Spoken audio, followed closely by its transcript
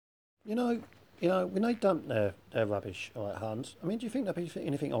You know, when they dump their rubbish, all right, Hans. I mean, do you think there'd be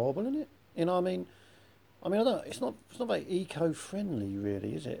anything horrible in it? I don't. It's not very eco-friendly,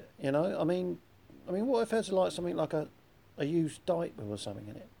 really, is it? What if there's like something like a used diaper or something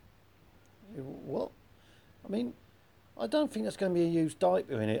in it? What? I mean, I don't think there's going to be a used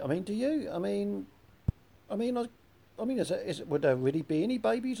diaper in it. I mean, do you? I mean, I, would there really be any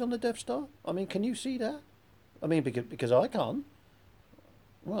babies on the Death Star? I mean, can you see that? I mean, because I can't.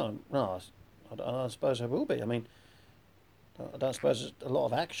 Well, no, I suppose there will be. I mean, I don't suppose there's a lot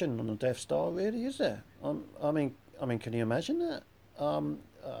of action on the Death Star, really, is there? Can you imagine that?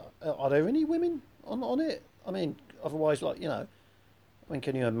 Are there any women on it? I mean, otherwise,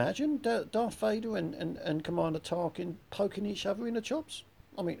 can you imagine Darth Vader and Commander Tarkin poking each other in the chops?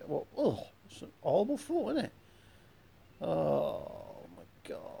 I mean, well, oh, it's a horrible thought, isn't it? Oh my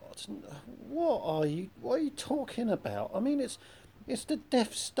God! What are you talking about? I mean, it's the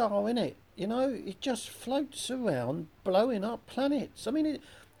Death Star, innit? It just floats around, blowing up planets. I mean,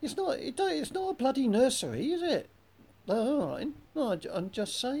 it's not a bloody nursery, is it? All right, no, I'm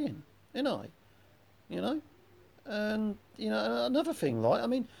just saying, you know. And another thing, right? I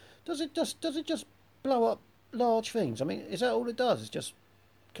mean, does it just blow up large things? I mean, is that all it does?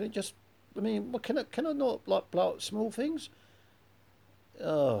 Can it just? I mean, can it not like blow up small things?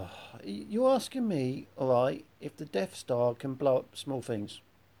 Oh, you're asking me, all right, if the Death Star can blow up small things?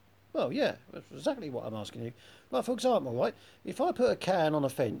 Well, yeah, that's exactly what I'm asking you. Like, for example, right, if I put a can on a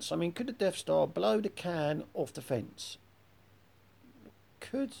fence, I mean, could the Death Star blow the can off the fence?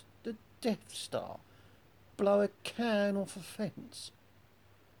 Could the Death Star blow a can off a fence?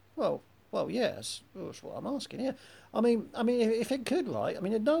 Well, yes, that's what I'm asking. Yeah, if it could, right? I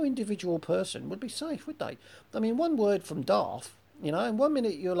mean, no individual person would be safe, would they? I mean, one word from Darth, and 1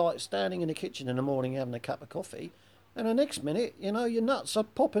 minute you're like standing in the kitchen in the morning having a cup of coffee, and the next minute, your nuts are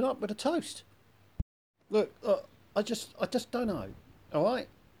popping up with a toast. Look, I just don't know. All right,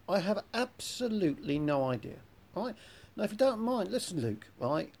 I have absolutely no idea. All right. Now, if you don't mind, listen, Luke.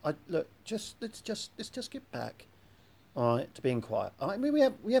 All right, let's just get back. All right, to being quiet. All right, I mean,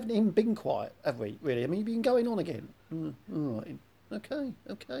 we haven't even been quiet, have we? Really? I mean, you've been going on again. All right.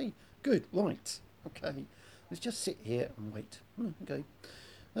 Okay. Good. Right. Okay. Let's just sit here and wait. Okay.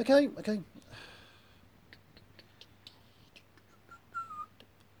 Okay.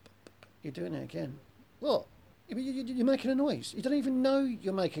 You're doing it again. What? You're making a noise. You don't even know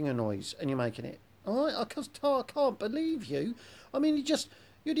you're making a noise, and you're making it. All right? I can't believe you. I mean,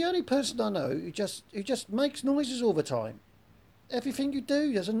 you're the only person I know who just makes noises all the time. Everything you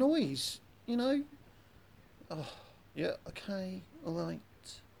do, there's a noise. Oh, yeah. Okay. All right.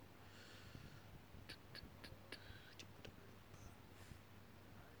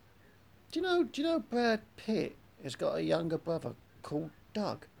 Do you know Brad Pitt has got a younger brother called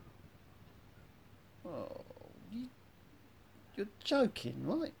Doug? Oh, you're joking,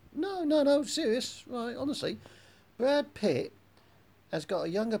 right? No, serious, right? Honestly, Brad Pitt has got a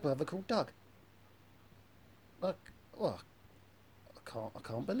younger brother called Doug. Like, well, I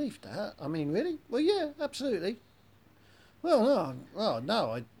can't believe that. I mean, really? Well, yeah, absolutely. No,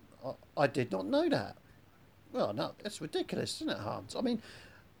 I did not know that. Well, no, that's ridiculous, isn't it, Hans?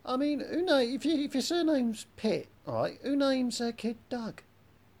 If your surname's Pitt, all right, who names their kid Doug?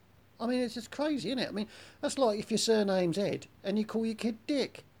 I mean, it's just crazy, isn't it? I mean, that's like if your surname's Ed and you call your kid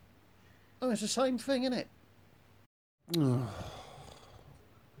Dick. I mean, it's the same thing, isn't it?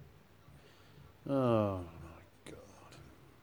 Oh,